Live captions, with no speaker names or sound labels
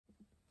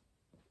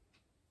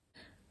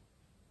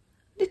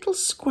little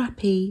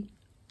scrappy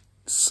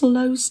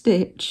slow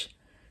stitch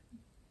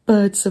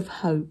birds of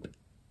hope.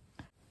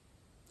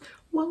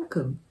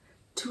 Welcome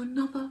to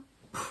another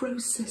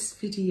process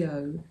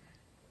video.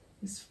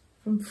 It's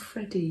from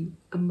Freddie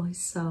and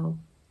myself.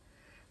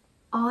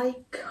 I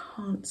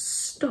can't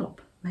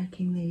stop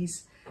making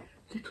these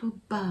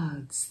little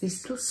birds,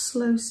 these little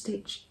slow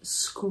stitch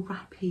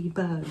scrappy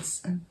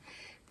birds, and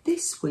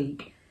this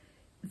week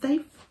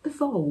they've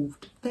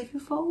evolved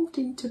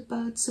into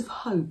birds of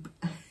hope.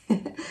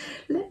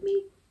 Let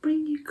me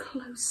bring you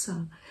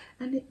closer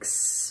and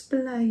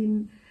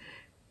explain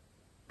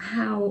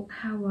how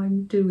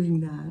I'm doing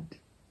that.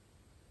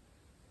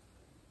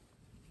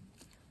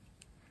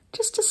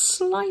 Just a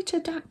slight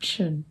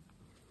adaptation.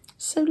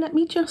 So let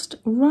me just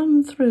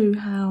run through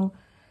how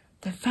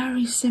they're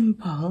very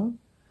simple.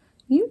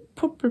 You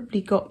probably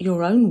got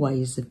your own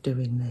ways of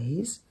doing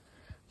these,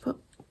 but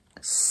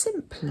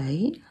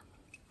simply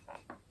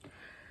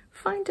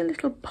find a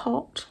little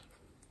pot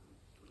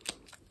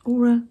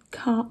or a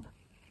cup,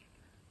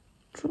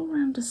 draw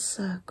around a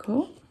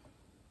circle,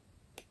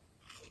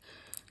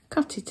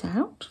 cut it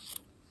out,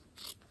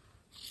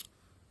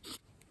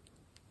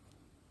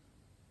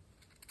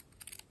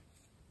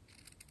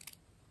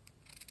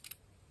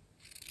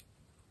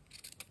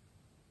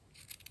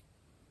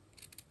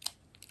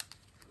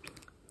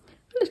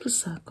 a little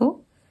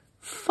circle,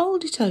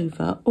 fold it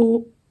over,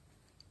 or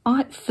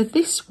for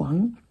this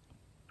one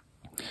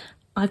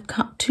I've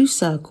cut two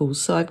circles,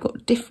 so I've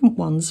got different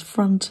ones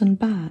front and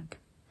back.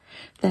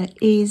 There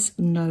is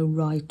no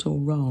right or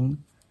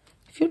wrong.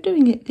 If you're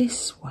doing it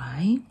this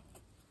way,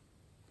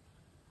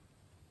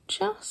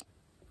 just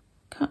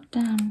cut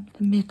down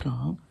the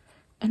middle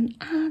and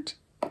add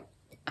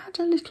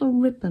a little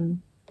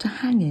ribbon to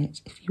hang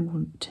it if you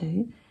want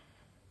to.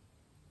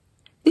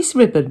 This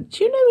ribbon,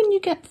 do you know when you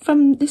get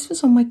from, this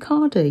was on my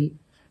cardie,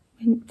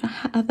 when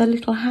the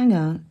little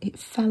hanger, it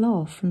fell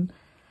off, and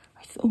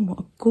I thought, oh, what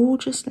a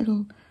gorgeous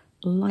little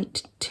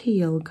light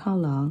teal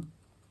colour.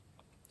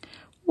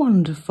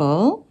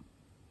 Wonderful.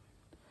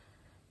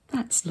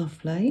 That's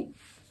lovely.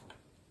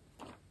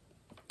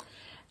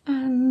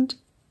 And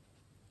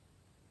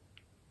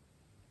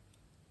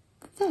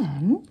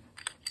then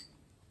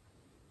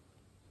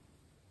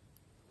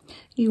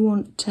you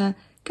want to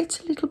get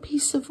a little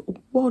piece of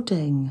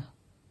wadding,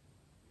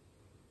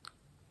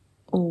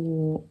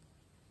 or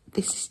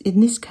this, in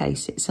this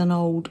case it's an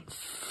old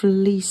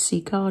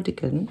fleecy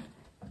cardigan.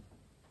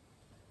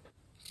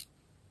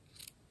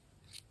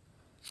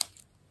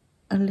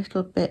 A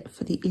little bit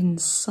for the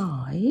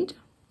inside,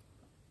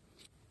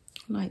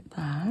 like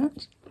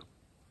that.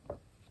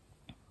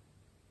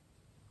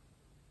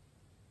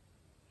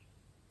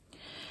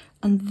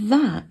 And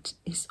that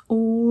is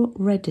all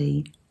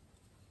ready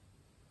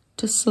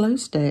to slow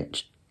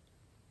stitch,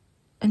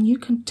 and you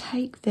can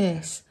take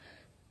this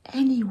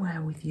anywhere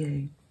with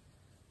you.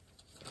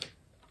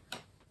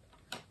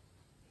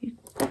 You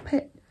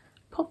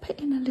pop it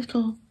in a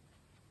little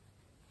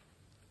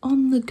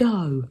on the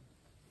go,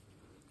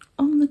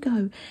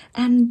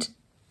 and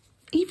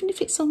even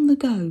if it's on the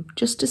go,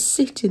 just to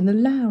sit in the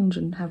lounge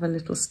and have a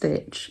little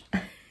stitch.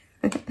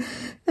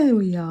 There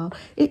we are.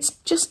 It's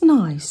just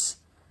nice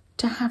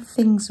to have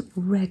things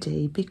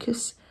ready,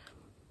 because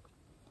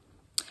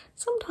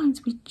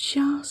sometimes we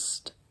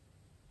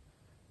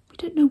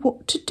don't know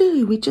what to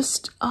do. We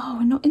just,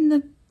 we're not in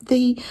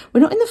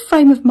the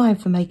frame of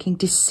mind for making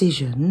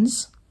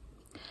decisions.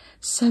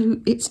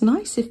 So it's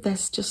nice if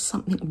there's just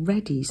something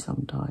ready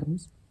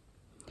sometimes.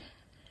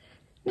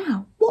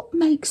 Now, what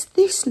makes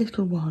this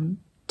little one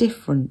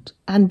different?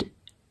 And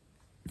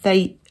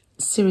they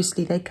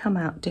come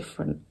out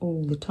different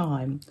all the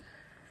time.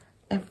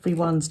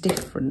 Everyone's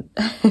different.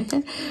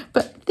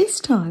 But this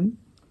time,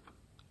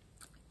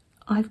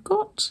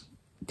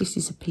 this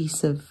is a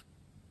piece of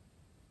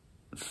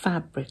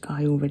fabric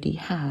I already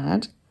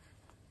had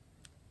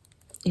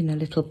in a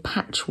little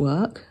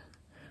patchwork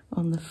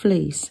on the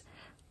fleece.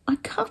 I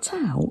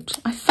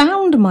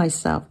found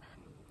myself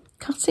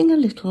cutting a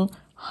little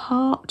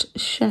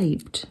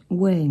heart-shaped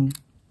wing.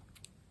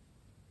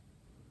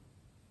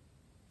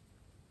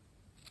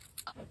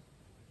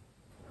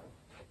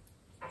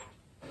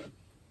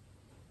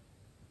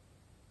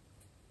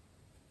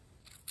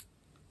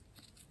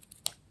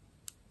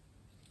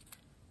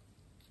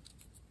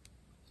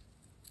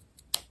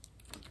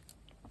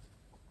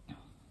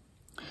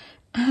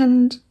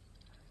 And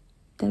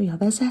there we are,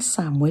 there's our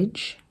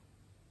sandwich.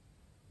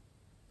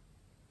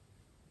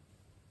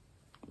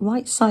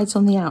 Right side's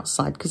on the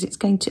outside, because it's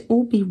going to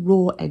all be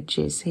raw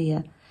edges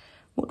here.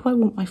 What do I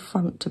want my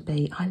front to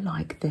be? I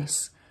like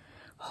this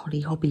Holly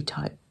Hobby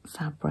type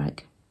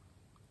fabric.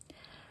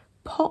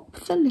 Pop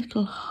the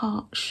little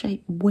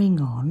heart-shaped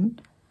wing on.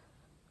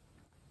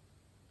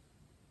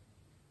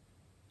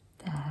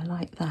 There,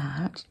 like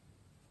that.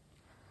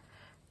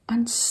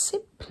 And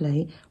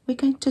simply, we're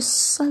going to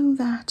sew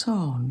that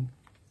on.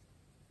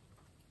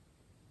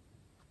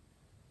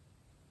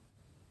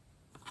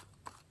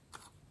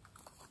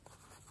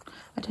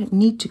 I don't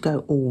need to go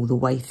all the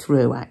way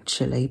through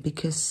actually,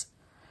 because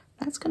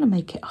that's going to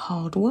make it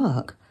hard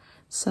work.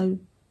 So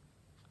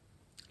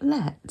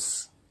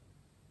let's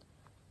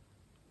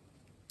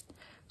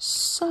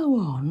sew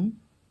on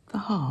the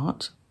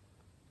heart,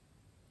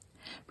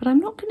 but I'm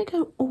not going to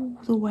go all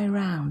the way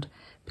around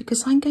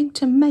because I'm going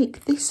to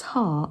make this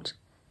heart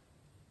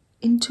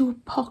into a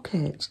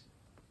pocket.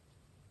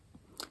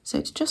 So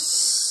it's just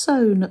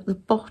sewn at the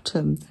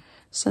bottom,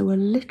 so a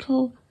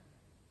little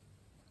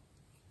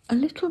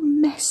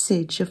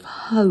message of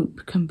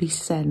hope can be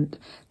sent.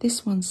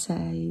 This one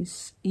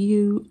says,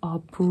 "You are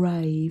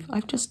brave."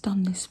 I've just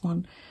done this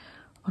one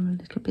on a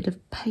little bit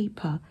of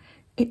paper.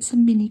 It's a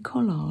mini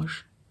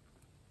collage,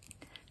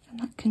 and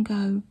that can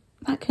go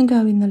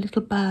in the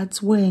little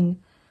bird's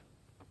wing.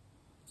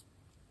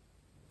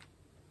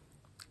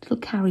 Little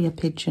carrier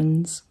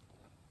pigeons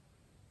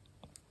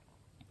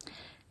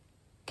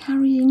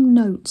carrying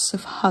notes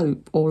of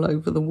hope all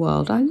over the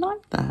world. I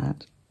like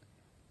that.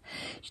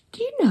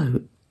 Do you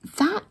know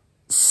that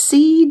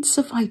seeds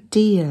of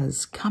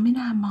ideas come in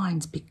our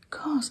minds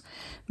because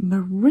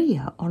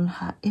Maria on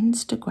her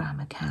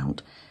Instagram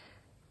account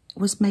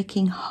was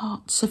making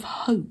hearts of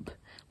hope.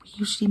 We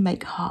usually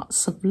make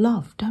hearts of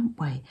love, don't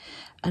we?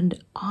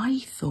 And I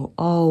thought,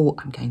 oh,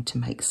 I'm going to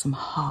make some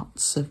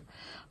hearts of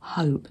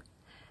hope.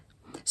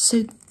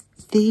 So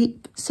the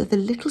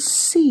little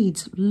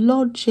seeds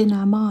lodge in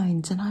our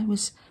minds, and I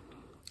was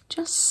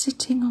just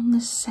sitting on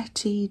the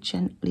settee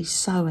gently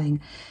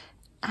sewing,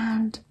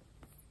 and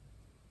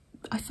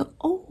I thought,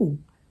 oh,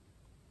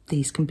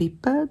 these can be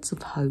birds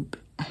of hope.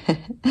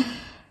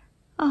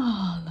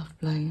 Ah,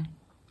 lovely.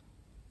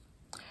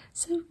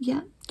 So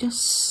yeah,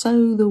 just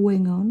sew the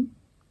wing on.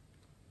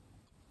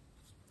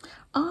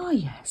 Ah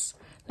yes,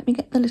 let me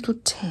get the little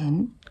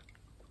tin.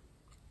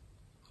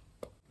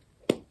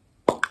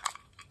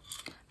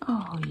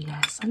 Oh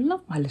yes, I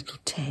love my little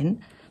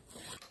tin.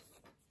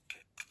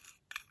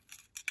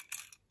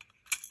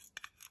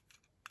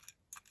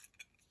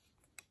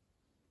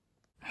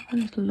 Have a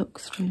little look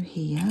through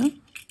here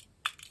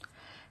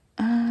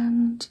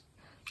and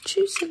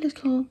choose a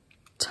little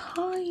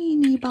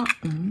tiny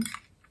button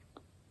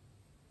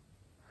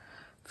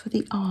for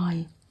the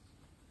eye.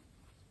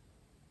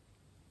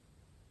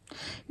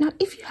 Now,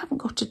 if you haven't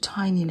got a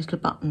tiny little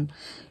button,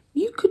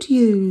 you could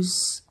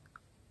use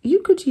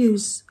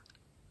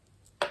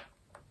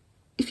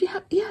if you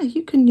have, yeah,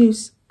 you can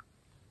use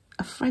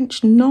a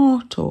French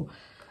knot or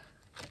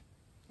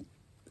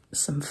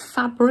some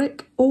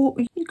fabric, or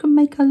you can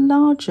make put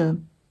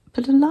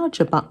a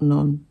larger button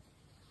on.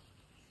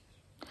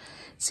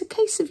 It's a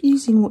case of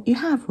using what you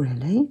have,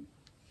 really.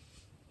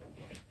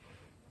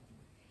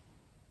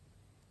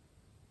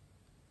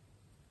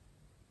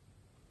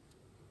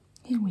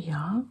 Here we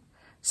are.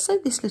 Sew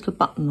this little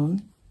button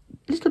on,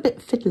 a little bit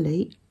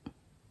fiddly.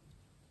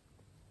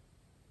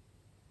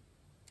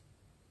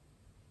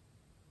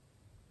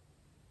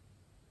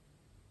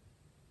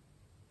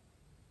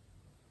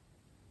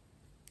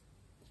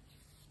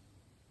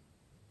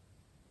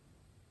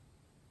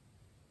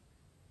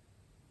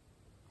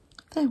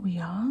 There we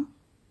are.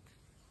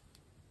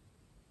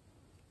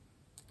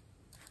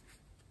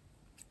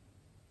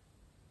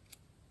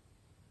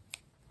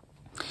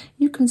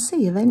 You can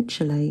see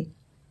eventually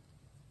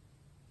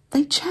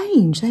they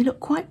change, they look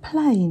quite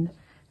plain,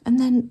 and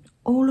then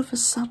all of a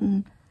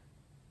sudden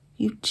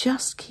you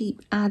just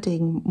keep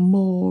adding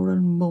more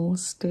and more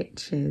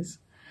stitches.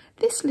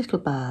 This little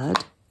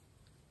bird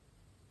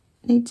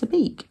needs a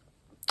beak.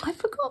 I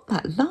forgot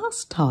that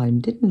last time,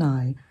 didn't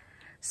I?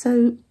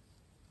 So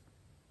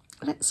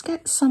let's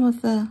get some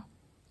of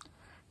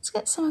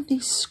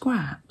these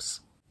scraps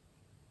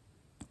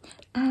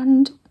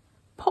and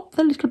pop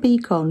the little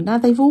beak on. Now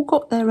they've all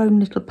got their own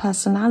little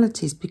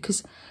personalities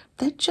because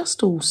they're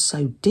just all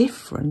so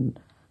different.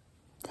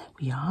 There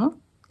we are.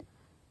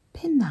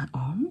 Pin that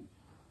on.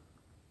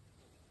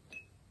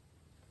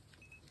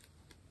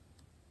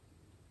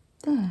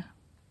 There.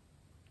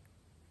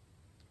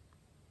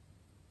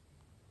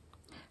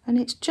 And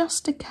it's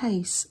just a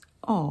case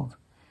of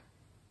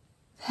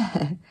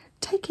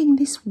taking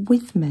this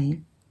with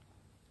me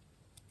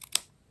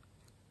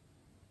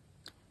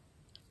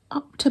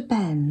up to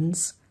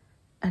Ben's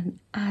and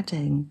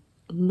adding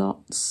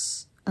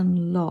lots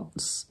and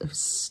lots of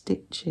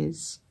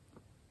stitches.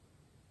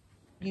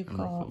 You've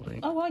got...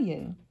 Oh, are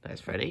you?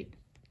 There's Freddie.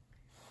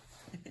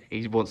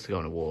 He wants to go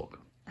on a walk.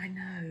 I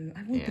know.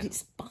 I would, but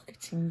it's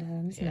bucketing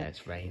down, isn't it? Yeah,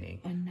 it's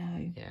raining. I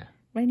know. Yeah.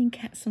 Raining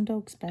cats and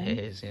dogs, Ben. It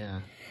is,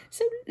 yeah.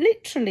 So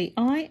literally,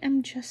 I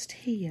am just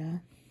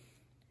here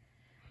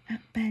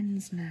at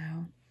Ben's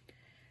now.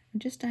 I'm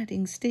just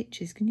adding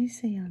stitches. Can you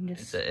see? I'm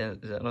just... Is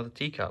that another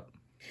teacup?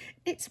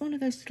 It's one of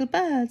those little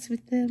birds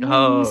with the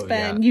wings,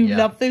 Ben. You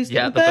love those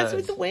little birds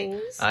with the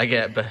wings. I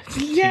get birds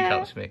and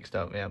teacups mixed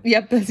up, yeah. Yeah,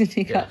 birds and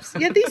teacups.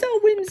 Yeah, these are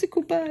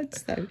whimsical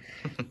birds, though.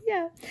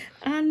 Yeah,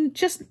 and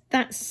just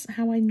that's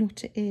how I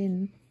knot it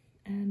in.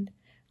 And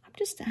I'm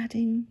just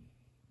adding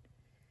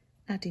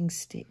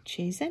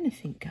stitches.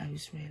 Anything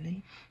goes,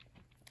 really.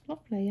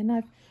 Lovely. And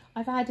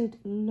I've added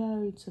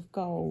loads of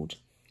gold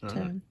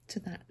to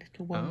that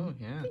little one. Oh,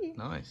 yeah,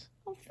 nice.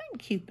 Oh,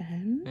 thank you,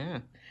 Ben. Yeah.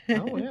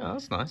 Oh, yeah,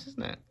 that's nice,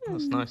 isn't it?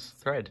 That's nice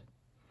thread.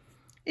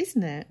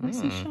 Isn't it?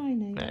 Nice and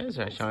shiny. Yeah, it is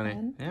very shiny.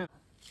 Ben. Yeah.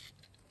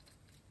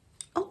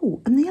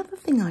 Oh, and the other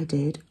thing I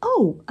did.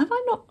 Oh, have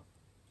I not?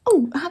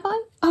 Oh, have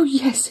I? Oh,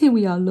 yes, here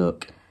we are,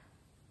 look.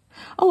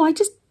 Oh,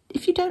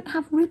 if you don't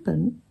have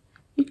ribbon,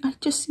 I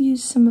just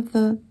used some of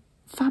the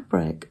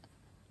fabric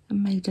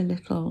and made a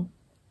little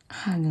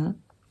hanger.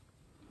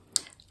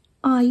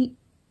 I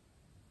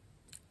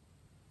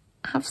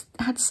have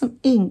had some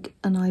ink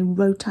and I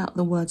wrote out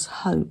the words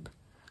hope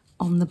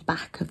on the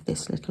back of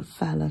this little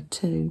fella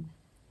too.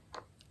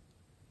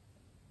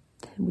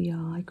 There we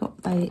are. I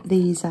got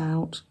these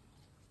out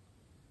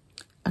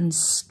and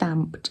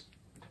stamped.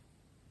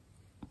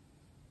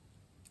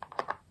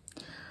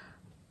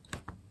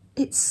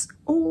 It's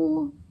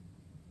all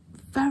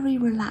very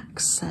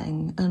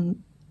relaxing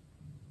and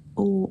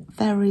all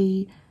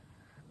very,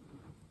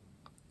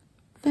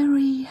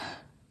 very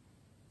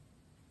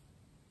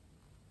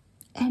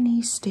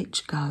any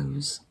stitch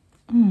goes.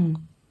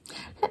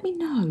 Let me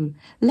know.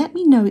 Let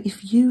me know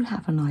if you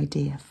have an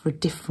idea for a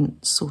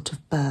different sort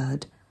of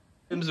bird.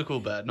 Whimsical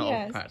bird, not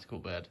a practical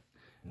bird.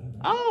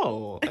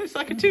 Oh, it's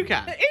like a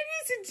toucan. It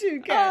is a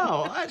toucan.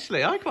 Oh,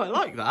 actually, I quite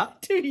like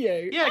that. Do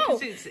you? Yeah,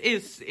 because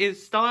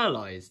it's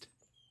stylised.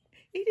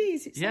 It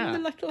is. It's in the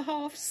little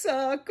half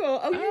circle.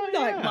 Oh, you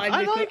like my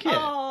little... I like it.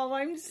 Oh,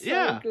 I'm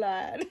so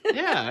glad.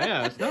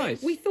 Yeah, it's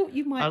nice. We thought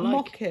you might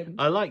mock him.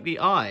 I like the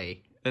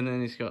eye, and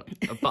then he's got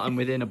a button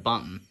within a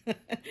button.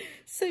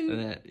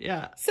 So,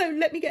 yeah. So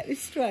let me get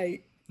this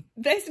straight.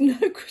 There's no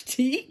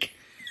critique.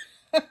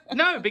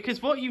 No,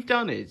 because what you've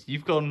done is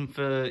you've gone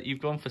for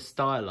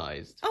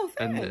stylised. Oh,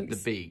 thanks. And the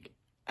beak.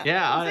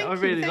 Yeah, I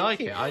really like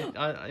it.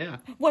 Yeah.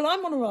 Well,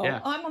 I'm on a roll.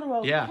 Yeah. I'm on a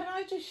roll. Yeah. Can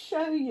I just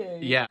show you?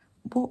 Yeah.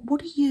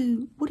 What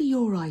are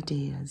your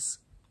ideas?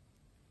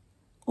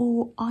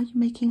 Or are you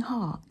making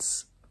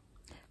hearts?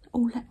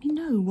 Or let me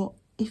know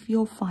if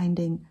you're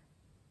finding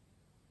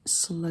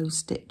slow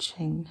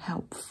stitching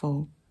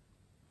helpful.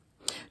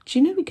 Do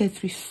you know we go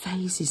through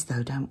phases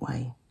though, don't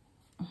we?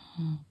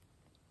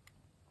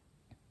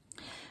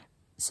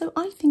 So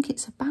I think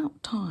it's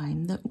about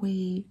time that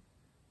we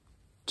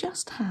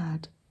just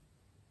had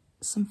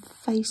some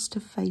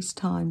face-to-face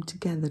time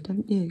together,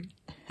 don't you?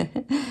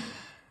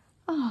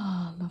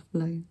 Ah,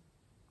 lovely.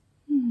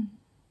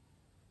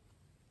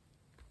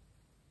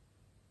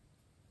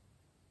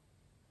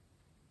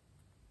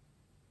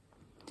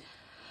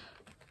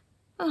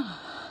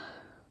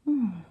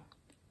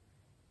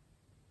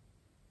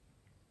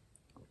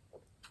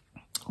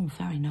 Oh,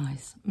 very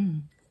nice.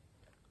 Little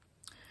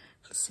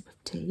sip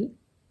of tea.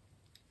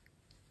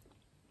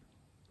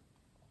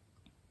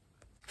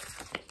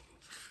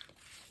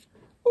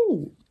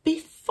 Oh,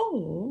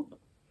 before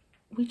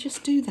we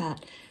just do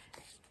that,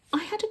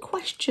 I had a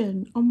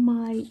question on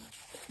my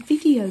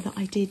video that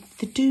I did,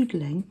 the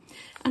doodling,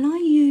 and I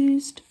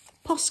used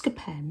Posca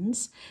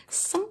pens.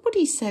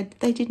 Somebody said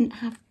they didn't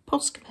have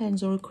Posca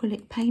pens or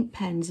acrylic paint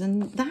pens,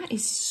 and that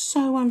is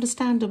so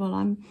understandable.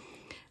 I'm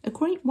a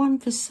great one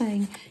for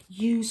saying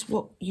use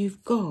what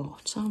you've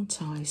got,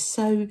 aren't I?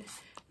 So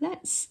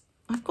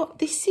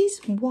this is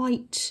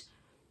white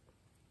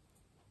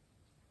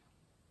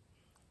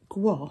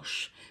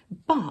gouache,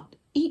 but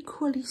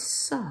equally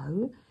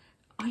so,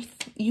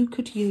 you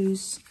could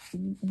use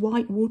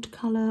white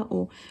watercolour,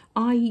 or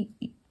I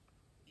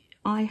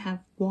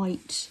have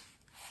white,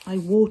 I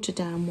water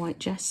down white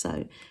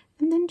gesso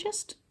and then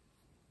just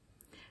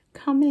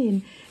come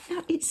in.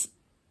 Now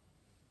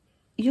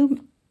you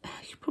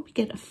probably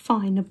get a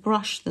finer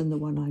brush than the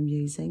one I'm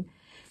using,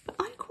 but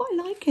I quite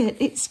like it.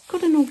 It's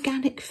got an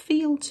organic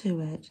feel to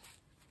it.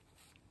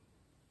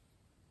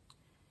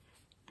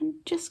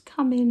 And just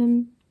come in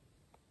and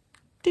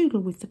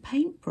doodle with the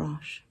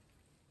paintbrush.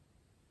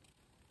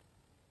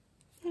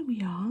 There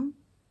we are,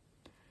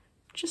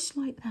 just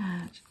like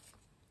that.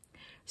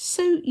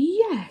 So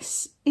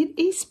yes, it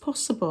is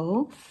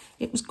possible.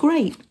 It was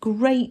great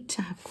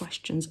to have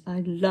questions.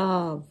 I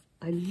love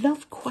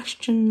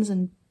questions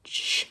and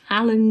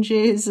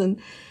challenges, and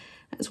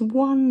that's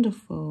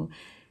wonderful.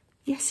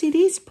 Yes, it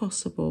is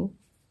possible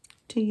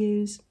to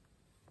use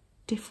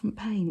different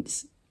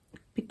paints.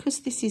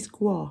 Because this is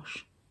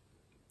gouache,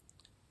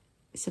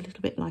 it's a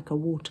little bit like a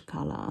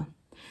watercolour.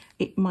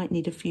 It might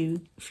need a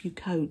few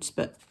coats,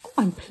 but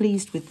I'm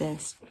pleased with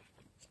this.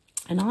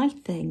 And I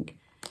think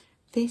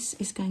this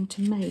is going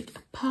to make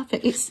a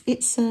perfect...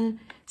 It's an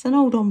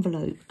old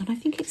envelope, and I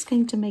think it's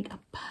going to make a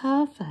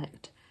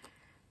perfect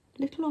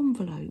little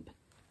envelope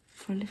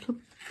for a little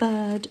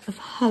bird of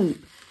hope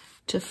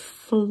to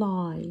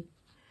fly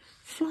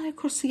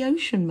across the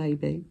ocean,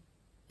 maybe,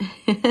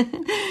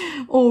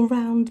 or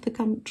around the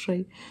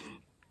country.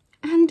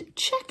 And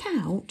check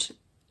out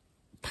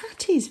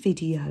Patty's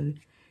video.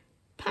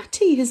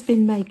 Patty has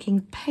been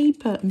making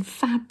paper and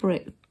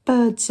fabric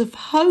birds of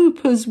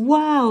hope as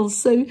well,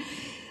 so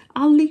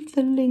I'll leave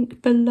the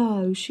link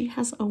below. She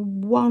has a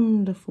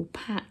wonderful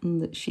pattern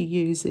that she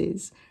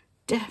uses.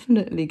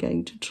 Definitely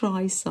going to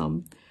try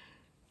some.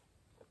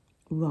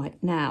 Right,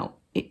 now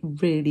it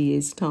really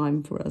is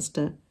time for us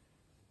to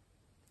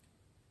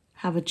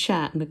have a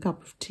chat and a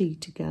cup of tea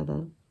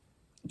together,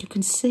 you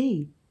can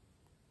see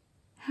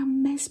how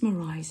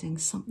mesmerising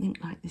something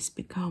like this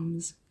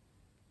becomes.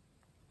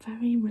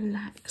 Very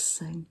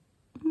relaxing.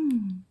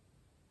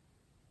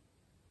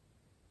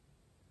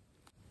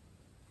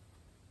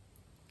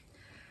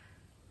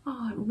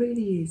 Oh, it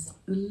really is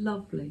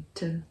lovely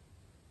to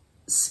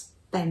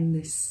spend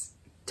this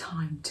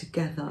time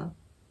together.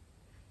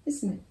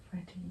 Isn't it,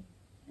 Freddie?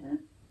 Yeah.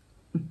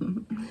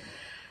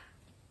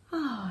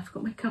 I've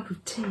got my cup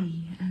of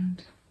tea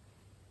and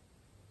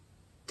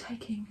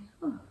taking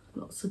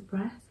lots of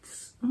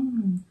breaths.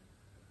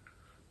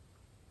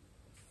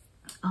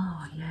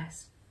 Oh,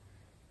 yes.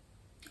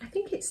 I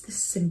think it's the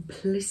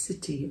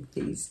simplicity of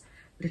these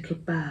little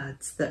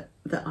birds that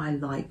I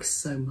like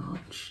so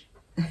much.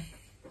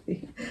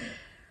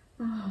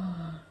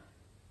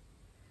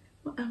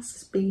 What else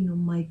has been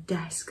on my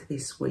desk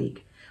this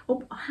week?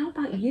 Oh, how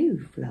about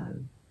you,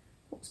 Flo?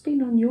 What's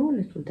been on your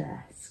little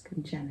desk,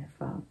 and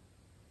Jennifer?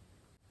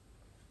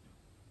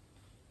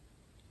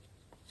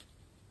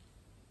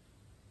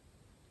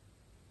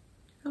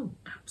 Oh,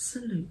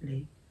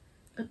 absolutely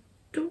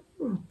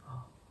adorable.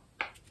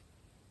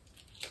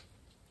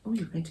 Oh,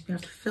 you're going to be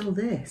able to fill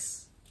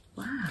this.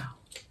 Wow.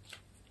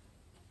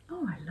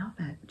 Oh, I love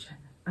it,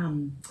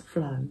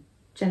 Flo.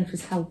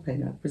 Jennifer's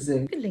helping, I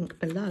presume. A link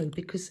below,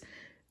 because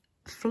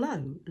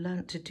Flo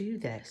learnt to do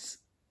this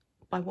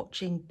by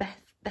watching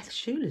Beth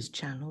Schuler's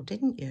channel,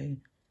 didn't you?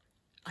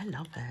 I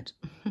love it.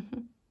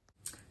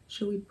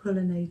 Shall we pull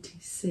an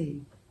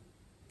ATC?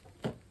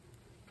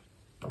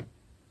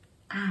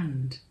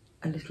 And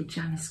a little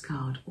Janice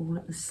card all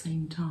at the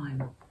same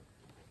time.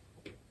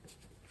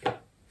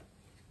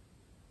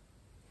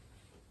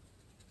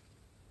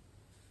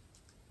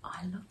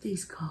 I love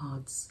these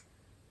cards.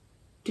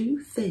 Do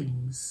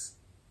things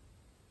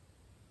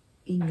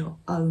in your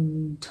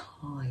own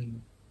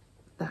time.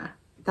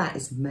 That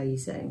is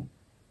amazing.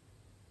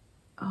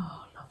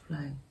 Oh,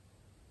 lovely.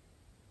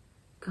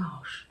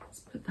 Gosh, let's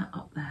put that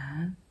up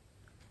there.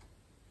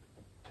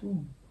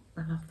 Oh,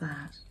 I love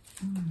that.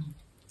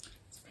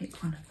 Let's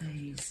pick one of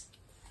these.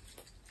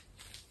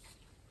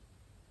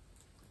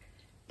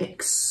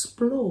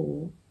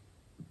 Explore,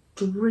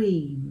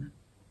 dream,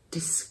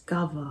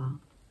 discover.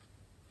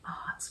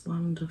 Oh, that's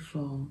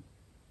wonderful.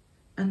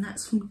 And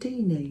that's from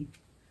Deanie.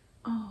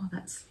 Oh,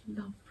 that's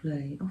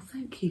lovely. Oh,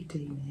 thank you,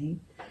 Deanie.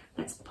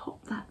 Let's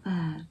pop that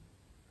there.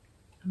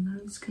 And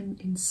those can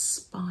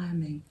inspire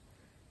me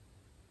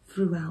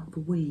throughout the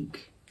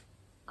week.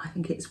 I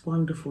think it's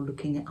wonderful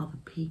looking at other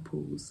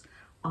people's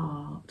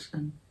art,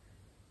 and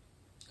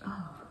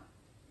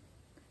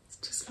it's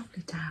just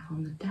lovely to have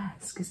on the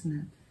desk,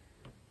 isn't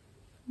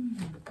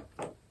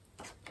it?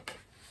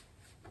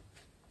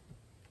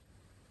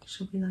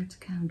 Shall we light a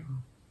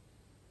candle?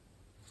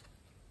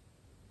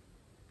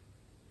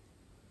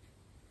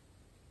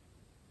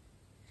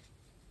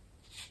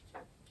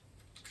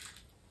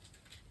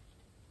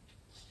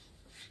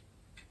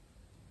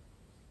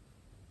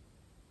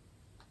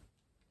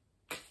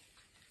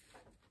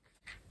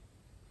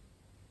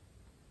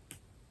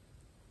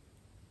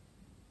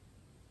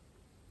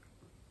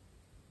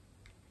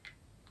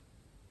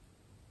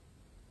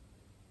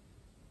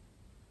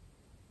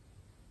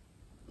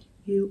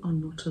 You are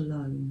not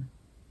alone.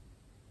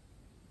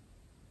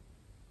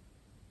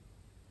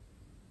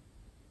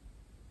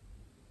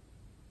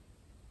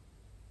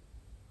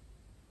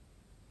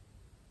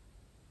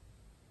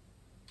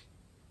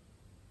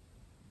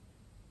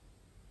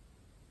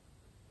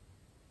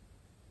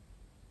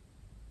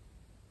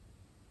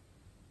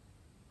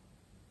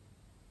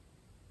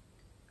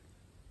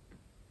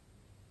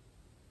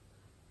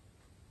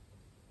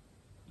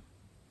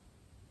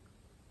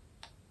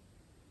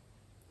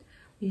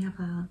 We have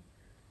our,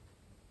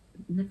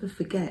 never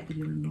forget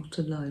you're not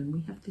alone.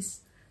 We have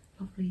this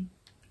lovely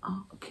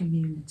art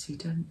community,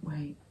 don't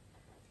we?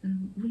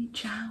 And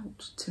reach out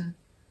to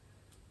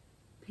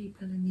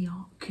people in the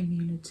art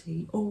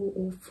community,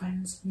 or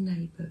friends and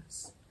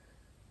neighbours.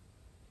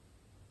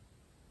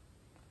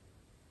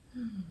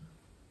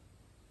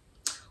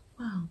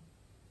 Well,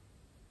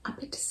 I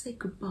better say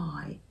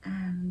goodbye,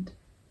 and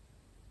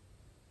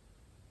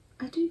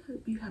I do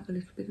hope you have a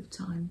little bit of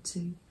time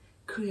to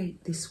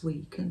create this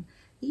week, and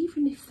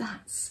even if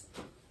that's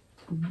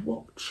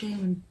watching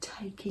and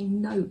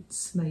taking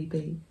notes,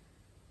 maybe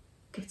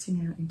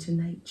getting out into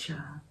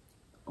nature,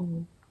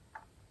 or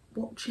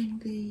watching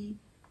the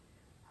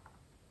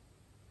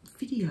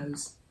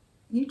videos,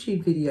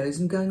 YouTube videos,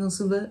 and going on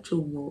some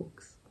virtual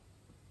walks.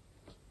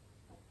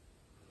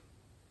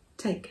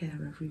 Take care,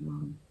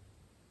 everyone.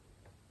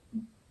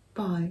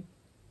 Bye.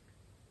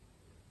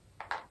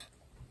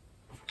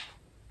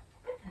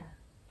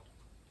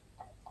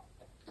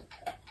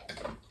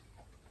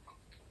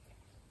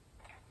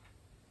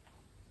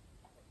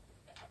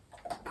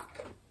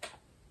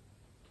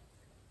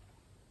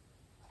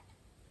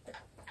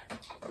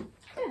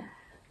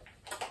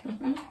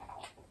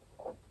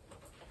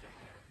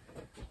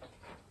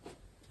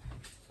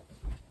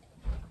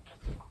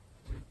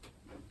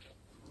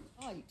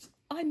 Right,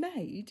 I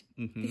made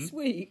this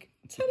week.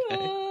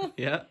 Ta-da!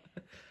 Yeah.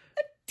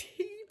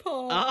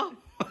 Oh,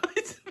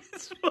 it's a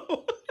bit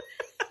small.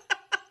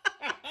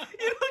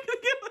 You're not going to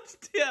get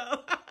much tea out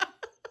of that.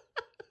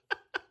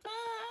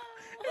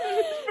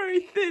 It's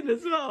very thin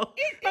as well.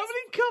 How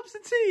many cups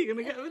of tea are you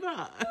going to get with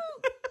that?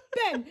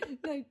 Ben,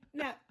 no,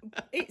 now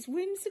it's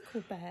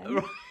whimsical, Ben.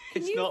 Right.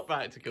 It's not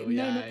practical.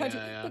 Yeah, not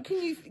practical. yeah. But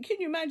can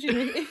you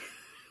imagine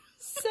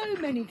so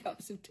many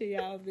cups of tea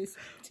out of this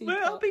teapot?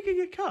 Well, how big are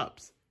your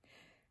cups?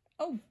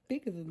 Oh,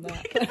 bigger than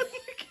that.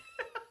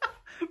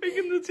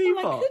 Bigger than the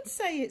teapot. Well, I could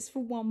say it's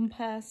for one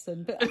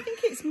person, but I think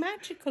it's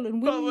magical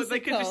and whimsical. Well, they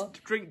could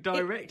just drink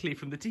directly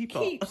from the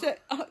teapot. Keeps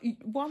it,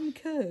 one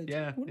could.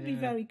 Yeah, Wouldn't be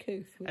very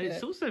couth, would and it?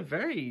 it's also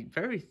very,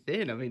 very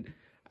thin. I mean,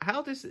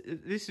 how this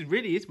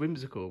really is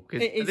whimsical,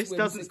 because this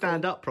doesn't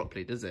stand up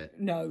properly, does it?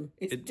 No,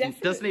 it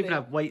doesn't even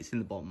have weights in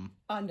the bottom.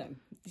 I know.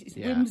 It's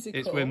Yeah, whimsical.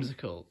 it's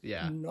whimsical.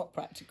 Yeah, not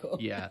practical.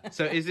 Yeah.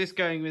 So is this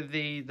going with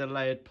the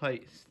layered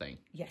plates thing?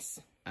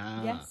 Yes.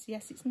 Ah.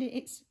 Yes.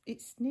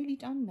 It's nearly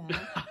done now.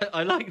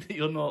 I like that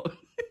you're not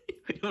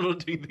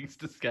doing things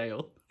to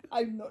scale.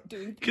 I'm not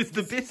doing because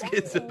the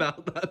biscuit's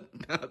about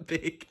that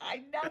big.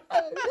 I know.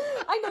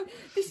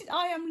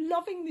 I am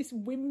loving this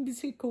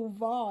whimsical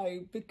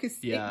vibe because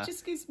it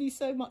just gives me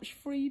so much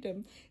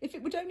freedom. If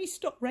it would only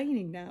stop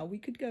raining now, we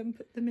could go and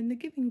put them in the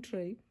giving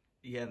tree.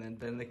 Yeah,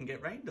 then they can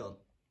get rained on.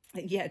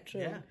 Yeah,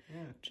 true. Yeah.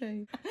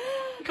 True.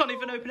 You can't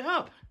even open it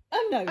up.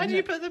 Oh no. How do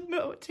you put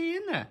the tea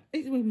in there?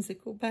 It's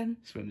whimsical, Ben.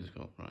 It's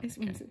whimsical, right? It's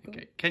whimsical.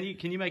 Okay.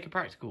 Can you make a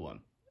practical one?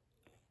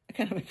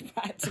 Can I make a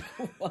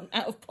practical one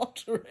out of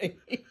pottery?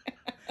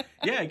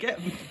 Yeah,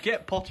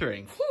 get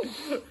pottering.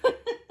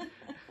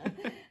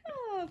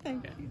 Oh,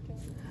 thank you.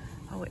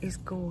 Oh, it is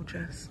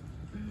gorgeous.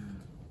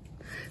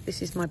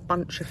 This is my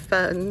bunch of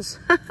ferns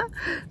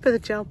for the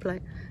gel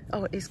plate.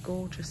 Oh, it is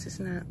gorgeous,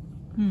 isn't it?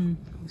 Oh,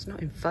 it's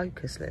not in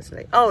focus,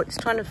 Leslie. Oh, it's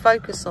trying to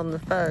focus on the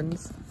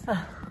ferns.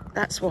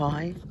 That's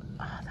why.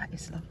 Oh, that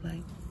is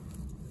lovely.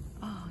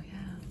 Oh,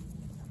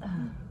 yeah.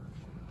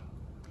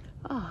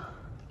 Oh.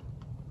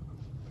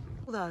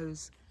 All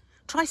those.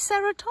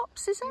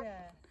 Triceratops, is it?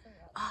 Yeah.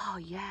 Oh,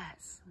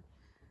 yes.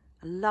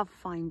 I love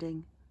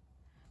finding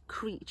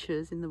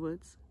creatures in the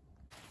woods.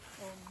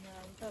 Oh no,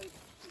 don't.